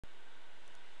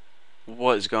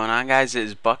What is going on, guys? It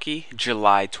is Bucky,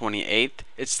 July 28th.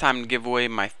 It's time to give away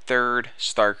my third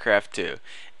StarCraft 2.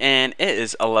 And it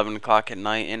is 11 o'clock at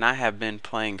night, and I have been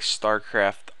playing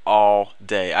StarCraft all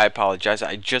day. I apologize.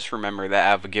 I just remembered that I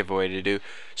have a giveaway to do.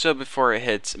 So before it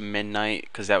hits midnight,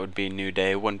 because that would be a new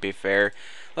day, it wouldn't be fair.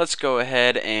 Let's go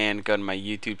ahead and go to my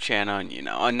YouTube channel. And,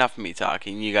 enough of me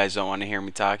talking. You guys don't want to hear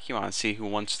me talk. You want to see who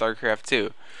won StarCraft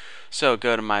 2. So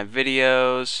go to my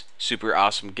videos, super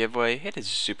awesome giveaway. It is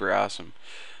super awesome.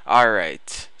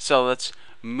 Alright, so let's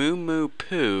Moo Moo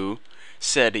Poo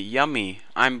said, "Yummy,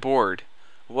 I'm bored."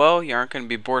 Well, you aren't going to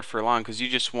be bored for long because you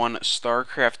just won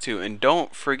StarCraft 2. And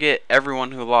don't forget,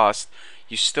 everyone who lost,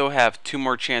 you still have 2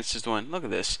 more chances to win. Look at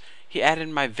this. He added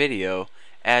my video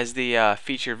as the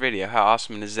featured video. How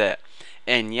awesome is that?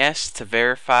 And yes, to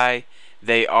verify,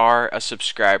 they are a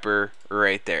subscriber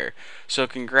right there. So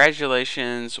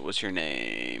congratulations. What's your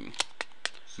name?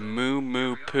 Moo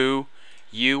Moo Poo.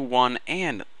 You won.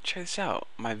 And check this out.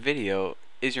 My video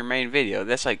is your main video.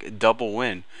 That's like a double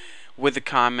win. With the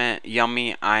comment,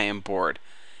 "Yummy, I am bored."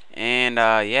 And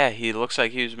yeah, he looks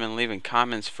like he's been leaving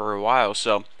comments for a while.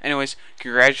 So anyways,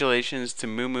 congratulations to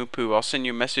Moo Moo Poo. I'll send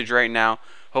you a message right now.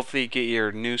 Hopefully you get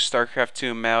your new StarCraft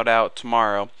 2 mailed out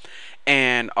tomorrow.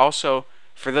 And also,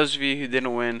 for those of you who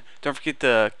didn't win, don't forget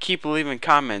to keep leaving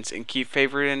comments and keep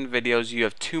favoriting videos. You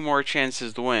have 2 more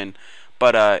chances to win.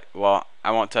 But well,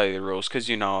 I won't tell you the rules because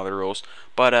you know all the rules.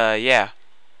 But yeah,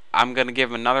 I'm gonna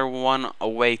give another one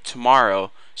away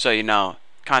tomorrow. So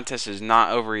contest is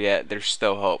not over yet. There's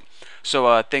still hope.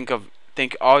 So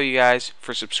thank all you guys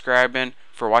for subscribing,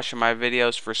 for watching my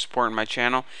videos, for supporting my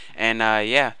channel. And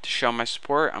yeah, to show my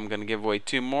support, I'm gonna give away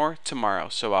 2 more tomorrow.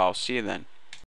 So I'll see you then.